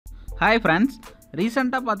Hi friends,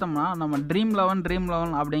 ரீசெண்டாக பார்த்தோம்னா நம்ம ட்ரீம்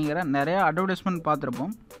 11 அப்படிங்கிற நிறைய அட்வர்டைஸ்மெண்ட்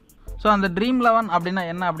பார்த்துருப்போம். ஸோ அந்த ட்ரீம் 11 அப்படின்னா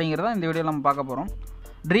என்ன அப்படிங்கிறத இந்த வீடியோவில் நம்ம பார்க்க போகிறோம்.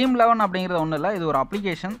 ட்ரீம் 11 அப்படிங்கிறது ஒன்றும் இல்லை, இது ஒரு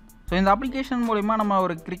அப்ளிகேஷன். ஸோ இந்த அப்ளிகேஷன் மூலிமா நம்ம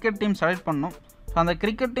ஒரு கிரிக்கெட் டீம் செலக்ட் பண்ணணும். ஸோ அந்த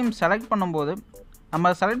கிரிக்கெட் டீம் செலக்ட் பண்ணும்போது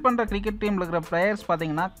நம்ம செலக்ட் பண்ணுற கிரிக்கெட் டீமில் இருக்கிற பிளேயர்ஸ்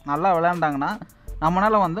பார்த்திங்கன்னா நல்லா விளையாண்டாங்கன்னா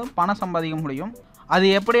நம்மளால் பணம் சம்பாதிக்க முடியும். அது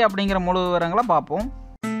எப்படி அப்படிங்கிற முழு விவரங்களை பார்ப்போம்.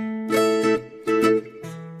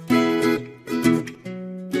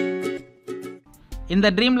 இந்த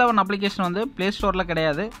ட்ரீம் 11 அப்ளிகேஷன் ப்ளே ஸ்டோரில்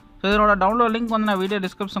கிடையாது. ஸோ இதனோட டவுன்லோட் லிங்க் நான் வீடியோ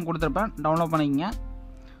டிஸ்கிரிப்ஷன் கொடுத்துருப்பேன், டவுன்லோட் பண்ணிக்கங்க.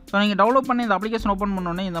 ஸோ நீங்கள் டவுன்லோட் பண்ணி இந்த அப்ளிகேஷன் ஓப்பன்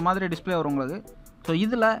பண்ணோன்னே இந்த மாதிரி டிஸ்பிளே வரும் உங்களுக்கு. ஸோ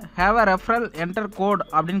இதில் have a referral enter code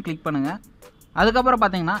அப்படின்னு கிளிக் பண்ணுங்கள். அதுக்கப்புறம்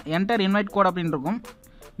பார்த்தீங்கன்னா என்டர் இன்வைட் கோட் அப்படின்னு இருக்கும்.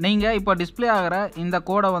 நீங்கள் இப்போ டிஸ்பிளே ஆகிற இந்த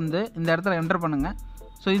கோடை இந்த இடத்துல என்டர் பண்ணுங்கள்.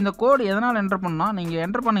 ஸோ இந்த கோடு எதனால் என்டர் பண்ணால் நீங்கள்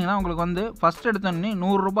என்டர் பண்ணிங்கன்னா உங்களுக்கு ஃபஸ்ட் எடுத்தோடனே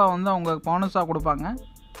 100 ரூபா அவங்க போனஸாக கொடுப்பாங்க.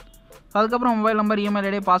 அதுக்கப்புறம் mobile number, email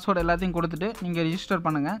ID, password எல்லாத்தையும் கொடுத்துட்டு நீங்கள் ரிஜிஸ்டர்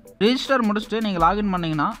பண்ணுங்கள். ரிஜிஸ்டர் முடிச்சுட்டு நீங்கள் லாகின்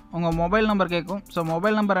பண்ணிங்கன்னா உங்கள் மொபைல் நம்பர் கேட்கும். ஸோ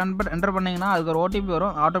மொபைல் நம்பர் என்டர் பண்ணிங்கன்னா அதுக்கு ஒரு ஓடிபி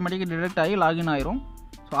வரும், ஆட்டோமேட்டிக்காக டிடெக்ட் ஆகி லாகின் ஆயிரும்.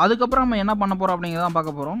 ஸோ அதுக்கப்புறம் நம்ம என்ன பண்ண போகிறோம் அப்படிங்கிறதான்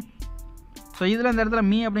பார்க்க போகிறோம். ஸோ இதில் இந்த இடத்துல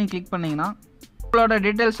மீ அப்படின்னு கிளிக் பண்ணிங்கன்னா உங்களோட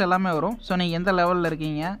டீட்டெயில்ஸ் எல்லாமே வரும். ஸோ நீங்கள் எந்த லெவலில்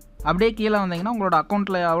இருக்கீங்க, அப்படியே கீழே வந்தீங்கன்னா உங்களோட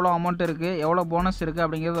அக்கௌண்ட்டில் எவ்வளோ அமௌண்ட் இருக்குது, எவ்வளோ போனஸ் இருக்குது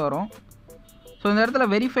அப்படிங்கிறது வரும். ஸோ இந்த இடத்துல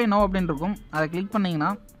வெரிஃபை நோ அப்படின்னு இருக்கும், அதை கிளிக்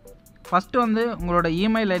பண்ணிங்கன்னா ஃபஸ்ட்டு உங்களோட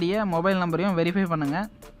இமெயில் ஐடியை, மொபைல் நம்பரையும் வெரிஃபை பண்ணுங்கள்.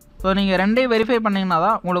 ஸோ நீங்கள் ரெண்டையும் வெரிஃபை பண்ணிங்கன்னா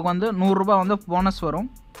தான் உங்களுக்கு 100 ரூபா போனஸ் வரும்.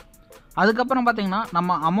 அதுக்கப்புறம் பார்த்தீங்கன்னா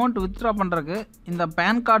நம்ம அமௌண்ட் வித்ட்ரா பண்ணுறதுக்கு இந்த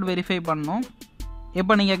பேன் கார்டு வெரிஃபை பண்ணணும்.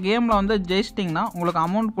 இப்போ நீங்கள் கேமில் ஜெயிச்சிட்டிங்கன்னா உங்களுக்கு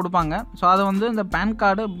அமௌண்ட் கொடுப்பாங்க. ஸோ அதை இந்த பேன்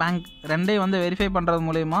கார்டு, பேங்க் ரெண்டையும் வெரிஃபை பண்ணுறது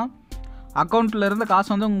மூலிமா அக்கௌண்ட்டிலேருந்து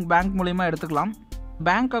காசு உங்கள் பேங்க் மூலிமா எடுத்துக்கலாம்.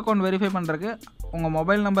 பேங்க் அக்கௌண்ட் வெரிஃபை பண்ணுறதுக்கு உங்கள்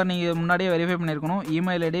மொபைல் நம்பர் நீங்கள் முன்னாடியே வெரிஃபை பண்ணியிருக்கணும்,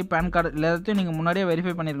 இமெயில் ஐடி, பேன் கார்டு எல்லாத்தையும் நீங்கள் முன்னாடியே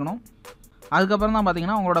வெரிஃபை பண்ணியிருக்கணும். அதுக்கப்புறம் தான்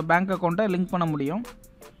பார்த்தீங்கன்னா உங்களோட பேங்க் அக்கௌண்ட்டை லிங்க் பண்ண முடியும்.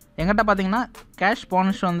 எங்கிட்ட பார்த்தீங்கன்னா கேஷ்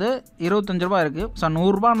போனஸ் 25 ரூபா இருக்குது. ஸோ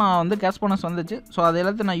 100 ரூபா நான் கேஷ் போனஸ் வந்துச்சு. ஸோ அது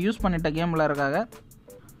எல்லாத்தையும் நான் யூஸ் பண்ணிட்டேன் கேம் விளையாடுறதுக்காக.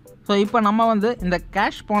 ஸோ இப்போ நம்ம இந்த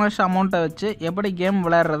கேஷ் போனஸ் அமௌண்ட்டை வச்சு எப்படி கேம்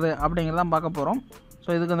விளையாடுறது அப்படிங்கிறதான் பார்க்க போகிறோம். ஸோ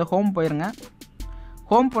இதுக்கு ஹோம் போயிருங்க.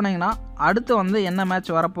 ஹோம் போனீங்கன்னா அடுத்து என்ன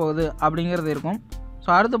மேட்ச் வரப்போகுது அப்படிங்கிறது இருக்கும். ஸோ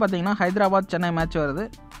அடுத்து பார்த்தீங்கன்னா ஹைதராபாத் சென்னை மேட்ச் வருது.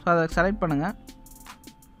 ஸோ அதை செலக்ட் பண்ணுங்கள்.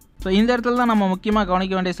 ஸோ இந்த இடத்துல தான் நம்ம முக்கியமாக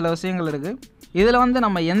கவனிக்க வேண்டிய சில விஷயங்கள் இருக்குது. இதில்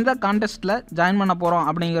நம்ம எந்த கான்டெஸ்ட்டில் ஜாயின் பண்ண போகிறோம்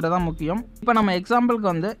அப்படிங்கிறது தான் முக்கியம். இப்போ நம்ம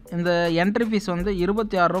எக்ஸாம்பிளுக்கு இந்த என்ட்ரி ஃபீஸ்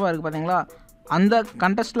 26 ரூபா இருக்குது பார்த்தீங்களா, அந்த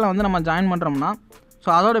கண்டெஸ்ட்டில் நம்ம ஜாயின் பண்ணுறோம்னா ஸோ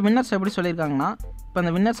அதோட வின்னர்ஸ் எப்படி சொல்லியிருக்காங்கன்னா, இப்போ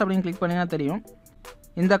இந்த வின்னர்ஸ் அப்படின்னு கிளிக் பண்ணிங்கன்னா தெரியும்.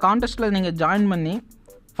 இந்த கான்டெஸ்ட்டில் நீங்கள் ஜாயின் பண்ணி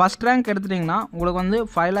ஃபஸ்ட் ரேங்க் எடுத்துட்டிங்கன்னா உங்களுக்கு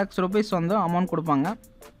 5 lakhs rupees அமௌண்ட் கொடுப்பாங்க.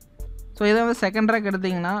 ஸோ இதே செகண்ட் ரேங்க்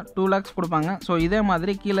எடுத்திங்கன்னா 2 lakhs கொடுப்பாங்க. ஸோ இதே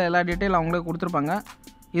மாதிரி கீழே எல்லா டீட்டெயில் அவங்களே கொடுத்துருப்பாங்க.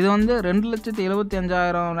 இது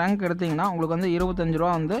 2,75,000 ரேங்க் எடுத்திங்கன்னா உங்களுக்கு 25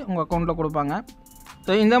 ரூபா உங்கள் அக்கௌண்ட்டில் கொடுப்பாங்க.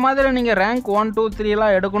 ஸோ இந்த மாதிரி நீங்கள் ரேங்க் 1, 2,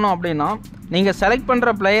 3 எடுக்கணும் அப்படின்னா நீங்கள் செலக்ட்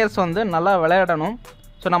பண்ணுற பிளேயர்ஸ் நல்லா விளையாடணும்.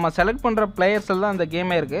 ஸோ நம்ம செலக்ட் பண்ணுற பிளேயர்ஸில் தான் இந்த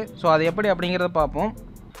கேமே இருக்குது. ஸோ அது எப்படி அப்படிங்கிறத பார்ப்போம்.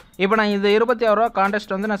 இப்போ நான் இந்த 26 ரூபா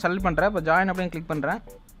கான்டெஸ்ட் நான் செலக்ட் பண்ணுறேன். இப்போ ஜாயின் அப்படின்னு கிளிக் பண்ணுறேன்.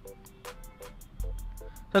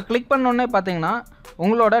 ஸோ கிளிக் பண்ணோன்னே பார்த்தீங்கன்னா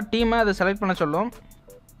உங்களோட டீமை அதை செலக்ட் பண்ண சொல்லும்.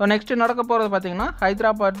 ஸோ நெக்ஸ்ட்டு நடக்க போகிறது பார்த்தீங்கன்னா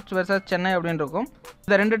ஹைதராபாத் வெர்சஸ் சென்னை அப்படின்னு இருக்கும்.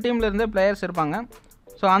 இந்த 2 டீம்லேருந்து பிளேயர்ஸ் இருப்பாங்க.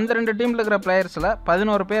 ஸோ அந்த 2 டீமில் இருக்கிற பிளேயர்ஸில்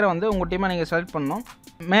 11 பேரை உங்கள் டீமை நீங்கள் செலக்ட் பண்ணணும்.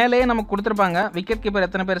 மேலேயே நமக்கு கொடுத்துருப்பாங்க விக்கெட் கீப்பர்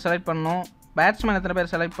எத்தனை பேர் செலக்ட் பண்ணணும், பேட்ஸ்மேன் எத்தனை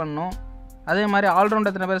பேர் செலக்ட் பண்ணணும், அதே மாதிரி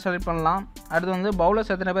ஆல்ரவுண்ட் எத்தனை பேர் செலக்ட் பண்ணலாம், அடுத்து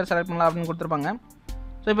பவுலர்ஸ் எத்தனை பேர் செலக்ட் பண்ணலாம் அப்படின்னு கொடுத்துருப்பாங்க.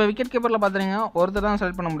 ஸோ இப்போ விக்கெட் கீப்பரில் பார்த்தீங்கன்னா ஒருத்தர் தான்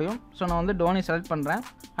செலக்ட் பண்ண முடியும். ஸோ நான் டோனி செலக்ட் பண்ணுறேன்.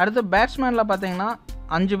 அடுத்து பேட்ஸ்மேனில் பார்த்தீங்கன்னா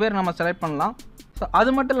 5 பேர் நம்ம செலக்ட் பண்ணலாம். ஸோ அது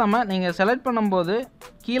மட்டும் இல்லாமல் நீங்கள் செலக்ட் பண்ணும்போது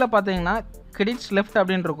கீழே பார்த்தீங்கன்னா கிரெடிட்ஸ் லெஃப்ட்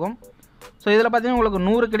அப்படின்னு இருக்கும். ஸோ இதில் பார்த்தீங்கன்னா உங்களுக்கு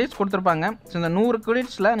 100 கிரெடிட்ஸ் கொடுத்துருப்பாங்க. ஸோ இந்த 100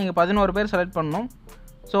 கிரெடிட்ஸில் நீங்கள் 11 பேர் செலக்ட் பண்ணணும்.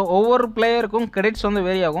 ஸோ ஒவ்வொரு பிளேயருக்கும் கிரெடிட்ஸ்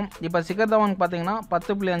வேரி ஆகும். இப்போ சிகர் தவானுக்கு பார்த்தீங்கன்னா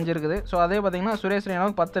 10.5 இருக்குது. ஸோ அதே பார்த்தீங்கன்னா சுரேஷ்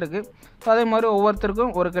ரெய்னாவுக்கு 10 இருக்குது. ஸோ அதே மாதிரி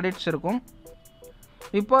ஒவ்வொருத்தருக்கும் ஒரு கிரெடிட்ஸ் இருக்கும்.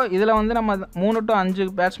 இப்போ இதில் நம்ம 3 to 5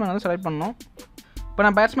 பேட்ஸ்மேன் செலக்ட் பண்ணணும். இப்போ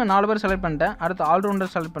நான் பேட்ஸ்மேன் 4 பேர் செலக்ட் பண்ணிட்டேன். அடுத்து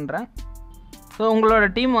ஆல்ரவுண்டர் செலக்ட் பண்ணுறேன். ஸோ உங்களோட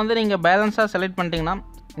டீம் நீங்கள் பேலன்ஸாக செலக்ட் பண்ணிட்டீங்கன்னா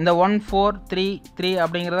இந்த 1, 4, 3, 3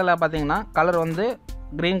 அப்படிங்கிறதில் பார்த்தீங்கன்னா கலர்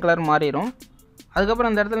க்ரீன் கலர் மாறிடும். அதுக்கப்புறம்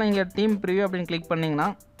இந்த இடத்துல நீங்கள் டீம் ப்ரிவியூ அப்படின்னு கிளிக் பண்ணிங்கன்னா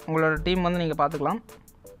உங்களோட டீம் நீங்கள் பார்த்துக்கலாம்.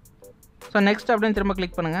 ஸோ நெக்ஸ்ட் அப்படின்னு திரும்ப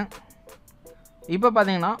கிளிக் பண்ணுங்கள். இப்போ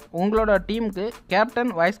பார்த்தீங்கன்னா உங்களோட டீமுக்கு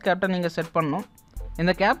கேப்டன், வைஸ் கேப்டன் நீங்கள் செட் பண்ணணும்.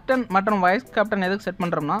 இந்த கேப்டன் மற்றும் வைஸ் கேப்டன் எதுக்கு செட்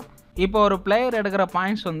பண்ணுறோம்னா, இப்போ ஒரு பிளேயர் எடுக்கிற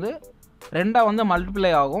பாயிண்ட்ஸ் 2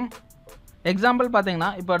 மல்டிப்ளை ஆகும். எக்ஸாம்பிள்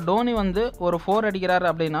பார்த்தீங்கன்னா இப்போ டோனி ஒரு 4 அடிக்கிறாரு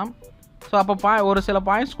அப்படின்னா ஸோ அப்போ ஒரு சில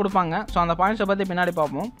பாயிண்ட்ஸ் கொடுப்பாங்க. ஸோ அந்த பாயிண்ட்ஸை பற்றி பின்னாடி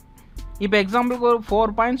பார்ப்போம். இப்போ எக்ஸாம்பிளுக்கு ஒரு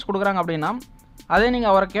 4 பாயிண்ட்ஸ் கொடுக்குறாங்க அப்படின்னா அதே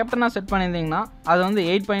நீங்கள் அவரை கேப்டனாக செட் பண்ணியிருந்தீங்கன்னா அது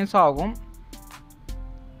 8 பாயிண்ட்ஸாக ஆகும்.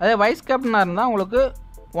 அதே வைஸ் கேப்டனாக இருந்தால் உங்களுக்கு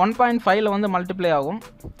 1.5ல் வந்து மல்டிப்ளை ஆகும்.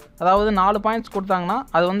 அதாவது 4 பாயிண்ட்ஸ் கொடுத்தாங்கன்னா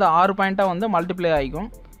அது வந்து 6 பாயிண்ட்டாக வந்து மல்டிப்ளை ஆகிக்கும்.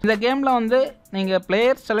 இந்த கேமில் வந்து நீங்கள்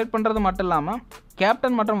பிளேயர் செலக்ட் பண்ணுறது மட்டும் இல்லாமல்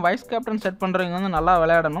கேப்டன் மற்றும் வைஸ் கேப்டன் செட் பண்ணுறவங்க வந்து நல்லா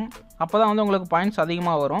விளையாடணும். அப்போ தான் வந்து உங்களுக்கு பாயிண்ட்ஸ்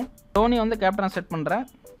அதிகமாக வரும். டோனி வந்து கேப்டனை செட் பண்ணுறேன்.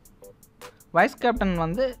 வைஸ் கேப்டன்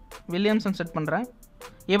வந்து வில்லியம்சன் செட் பண்ணுறேன்.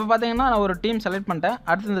 இப்போ பார்த்தீங்கன்னா நான் ஒரு டீம் செலக்ட் பண்ணிட்டேன்.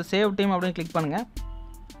 அடுத்து இந்த சேவ் டீம் அப்படின்னு கிளிக் பண்ணுங்கள்.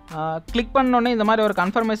 கிளிக் பண்ணோடனே இந்த மாதிரி ஒரு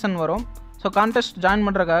கன்ஃபர்மேஷன் வரும். ஸோ கான்டெஸ்ட் ஜாயின்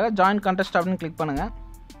பண்ணுறதுக்காக ஜாயின் கான்டெஸ்ட் அப்படின்னு கிளிக் பண்ணுங்கள்.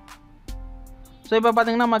 ஸோ இப்போ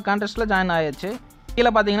பார்த்தீங்கன்னா நம்ம கான்டெஸ்ட்டில் ஜாயின் ஆகிடுச்சு.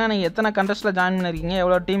 கீழே பார்த்தீங்கன்னா நீங்கள் எத்தனை கான்டெஸ்ட்டில் ஜாயின் பண்ணியிருக்கீங்க,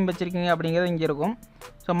 எவ்வளோ டீம் வச்சுருக்கீங்க அப்படிங்கிறது இங்கே இருக்கும்.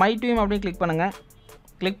 ஸோ மை டீம் அப்படின்னு கிளிக் பண்ணுங்கள்.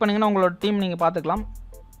 கிளிக் பண்ணிங்கன்னா உங்களோட டீம் நீங்கள் பார்த்துக்கலாம்.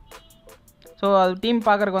 ஸோ அது டீம்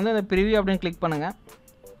பார்க்குறக்கு வந்து இந்த ப்ரிவியூ அப்படின்னு கிளிக் பண்ணுங்கள்.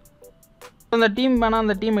 ஸோ இந்த டீம் வேணால்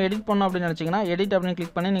அந்த டீம் எடிட் பண்ணணும் அப்படின்னு நினச்சிங்கன்னா எடிட் அப்படின்னு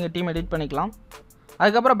கிளிக் பண்ணி நீங்கள் டீம் எடிட் பண்ணிக்கலாம்.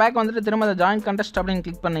 அதுக்கப்புறம் பேக் வந்துட்டு திரும்ப அதை ஜாயின் கண்டெஸ்ட் அப்படின்னு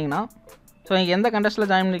கிளிக் பண்ணிங்கன்னா ஸோ நீங்கள் எந்த கண்டெஸ்ட்டில்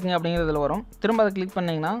ஜாயின் பண்ணியிருக்கீங்க அப்படிங்கிறதுல வரும். திரும்ப அதை கிளிக்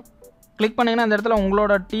பண்ணிங்கன்னா அந்த இடத்துல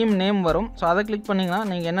உங்களோட டீம் நேம் வரும். ஸோ அதை கிளிக் பண்ணிங்கன்னா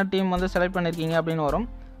நீங்கள் என்ன டீம் வந்து செலக்ட் பண்ணியிருக்கீங்க அப்படின்னு வரும்.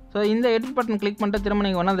 ஸோ இந்த எடிட் பட்டன் கிளிக் பண்ணிட்டு திரும்ப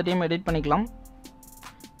நீங்கள் வேணால் அந்த டீம் எடிட் பண்ணிக்கலாம்.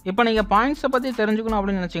 இப்போ நீங்கள் பாயிண்ட்ஸை பற்றி தெரிஞ்சுக்கணும்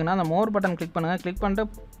அப்படின்னு நினச்சிங்கன்னா அந்த மோர் பட்டன் கிளிக் பண்ணுங்கள். கிளிக் பண்ணிட்டு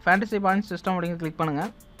ஃபேண்டசி பாயிண்ட்ஸ் சிஸ்டம் அப்படிங்கிற கிளிக் பண்ணுங்கள்.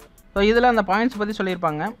 ஸோ இதில் அந்த பாயிண்ட்ஸ் பற்றி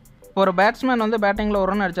சொல்லியிருப்பாங்க. இப்போ ஒரு பேட்ஸ்மேன் வந்து பேட்டிங்கில் ஒரு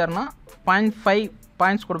ரன் அடித்தார்னா 0.5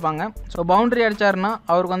 பாயிண்ட்ஸ் கொடுப்பாங்க. ஸோ பவுண்டரி அடித்தாருன்னா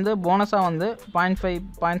அவருக்கு வந்து போனஸாக வந்து 0.5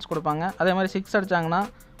 பாயிண்ட்ஸ் கொடுப்பாங்க. அதே மாதிரி 6 அடித்தாங்கன்னா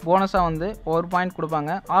போனஸாக வந்து 1 பாயிண்ட்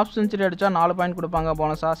கொடுப்பாங்க. ஆஃப் செஞ்சுரி அடித்தா 4 பாயிண்ட் கொடுப்பாங்க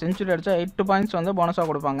போனஸாக. செஞ்சுரி அடித்தா 8 பாயிண்ட்ஸ் வந்து போனஸாக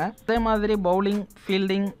கொடுப்பாங்க. அதே மாதிரி bowling,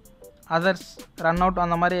 fielding, others, run out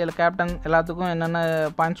அந்த மாதிரி கேப்டன் எல்லாத்துக்கும் என்னென்ன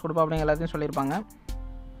பாயிண்ட்ஸ் கொடுப்பா அப்படிங்க எல்லாத்தையும் சொல்லியிருப்பாங்க.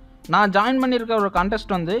 நான் ஜாயின் பண்ணியிருக்க ஒரு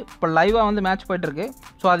கான்டெஸ்ட் வந்து இப்போ லைவாக வந்து மேட்ச் போயிட்டுருக்கு.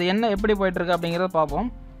 ஸோ அது என்ன எப்படி போயிட்டுருக்கு அப்படிங்கிறத பார்ப்போம்.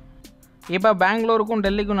 இப்போ பெங்களூருக்கும்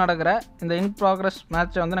டெல்லிக்கும் நடக்கிற இந்த இன் ப்ராக்ரஸ்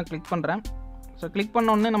மேட்ச்சை வந்து நான் கிளிக் பண்ணுறேன். ஸோ கிளிக்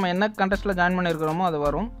பண்ணோடனே நம்ம என்ன கான்டெஸ்ட்டில் ஜாயின் பண்ணியிருக்கிறோமோ அது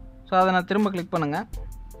வரும். ஸோ அதை நான் திரும்ப கிளிக் பண்ணுங்கள்.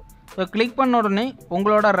 ஸோ கிளிக் பண்ண உடனே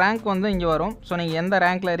உங்களோட ரேங்க் வந்து இங்கே வரும். ஸோ நீங்கள் எந்த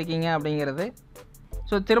ரேங்க்கில் இருக்கீங்க அப்படிங்கிறது.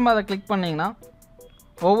 ஸோ திரும்ப அதை கிளிக் பண்ணிங்கன்னா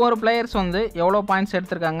ஒவ்வொரு பிளேயர்ஸ் வந்து எவ்வளோ பாயிண்ட்ஸ்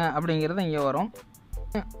எடுத்திருக்காங்க அப்படிங்கிறது இங்கே வரும்.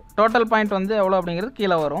 டோட்டல் பாயிண்ட் வந்து எவ்வளோ அப்படிங்கிறது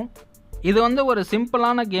கீழே வரும். இது வந்து ஒரு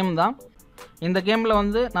சிம்பிளான கேம் தான். இந்த கேமில்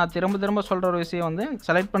வந்து நான் திரும்ப சொல்கிற ஒரு விஷயம் வந்து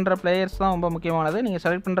செலக்ட் பண்ணுற பிளேயர்ஸ் தான் ரொம்ப முக்கியமானது. நீங்கள்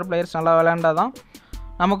செலக்ட் பண்ணுற பிளேயர்ஸ் நல்லா விளையாண்டால் தான்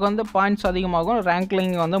நமக்கு வந்து பாயிண்ட்ஸ் அதிகமாகும்,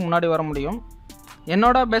 ரேங்க்லிங் வந்து முன்னாடி வர முடியும்.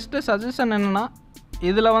 என்னோடய பெஸ்ட்டு சஜஷன் என்னென்னா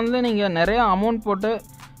இதில் வந்து நீங்கள் நிறையா அமௌண்ட் போட்டு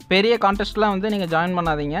பெரிய கான்டெஸ்ட்லாம் வந்து நீங்கள் ஜாயின்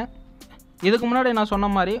பண்ணாதீங்க. இதுக்கு முன்னாடி நான் சொன்ன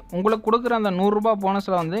மாதிரி உங்களுக்கு கொடுக்குற அந்த 100 ரூபா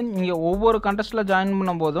போனஸில் வந்து நீங்கள் ஒவ்வொரு கான்டெஸ்ட்டில் ஜாயின்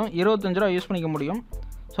பண்ணும்போதும் 25 ரூபா யூஸ் பண்ணிக்க முடியும்.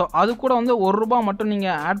 ஸோ அது கூட வந்து 1 ரூபா மட்டும்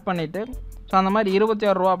நீங்கள் ஆட் பண்ணிவிட்டு ஸோ அந்த மாதிரி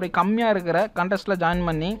 26 ரூபா அப்படி கம்மியாக இருக்கிற கான்டெஸ்ட்டில்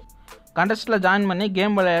ஜாயின் பண்ணி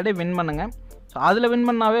கேம் விளையாடி வின் பண்ணுங்கள். ஸோ அதில் வின்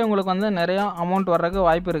பண்ணாவே உங்களுக்கு வந்து நிறையா அமௌண்ட் வர்றதுக்கு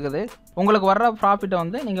வாய்ப்பு இருக்குது. உங்களுக்கு வர்ற ப்ராஃபிட்டை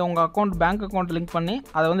வந்து நீங்கள் உங்கள் பேங்க் அக்கௌண்ட் லிங்க் பண்ணி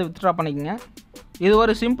அதை வந்து வித்ட்ரா பண்ணிக்கோங்க. இது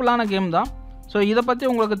ஒரு சிம்பிளான கேம் தான். ஸோ இதை பற்றி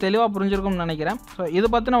உங்களுக்கு தெளிவாக புரிஞ்சிருக்கும்னு நினைக்கிறேன். ஸோ இதை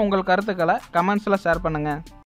பற்றின உங்கள் கருத்துக்களை கமெண்ட்ஸில் ஷேர் பண்ணுங்கள்.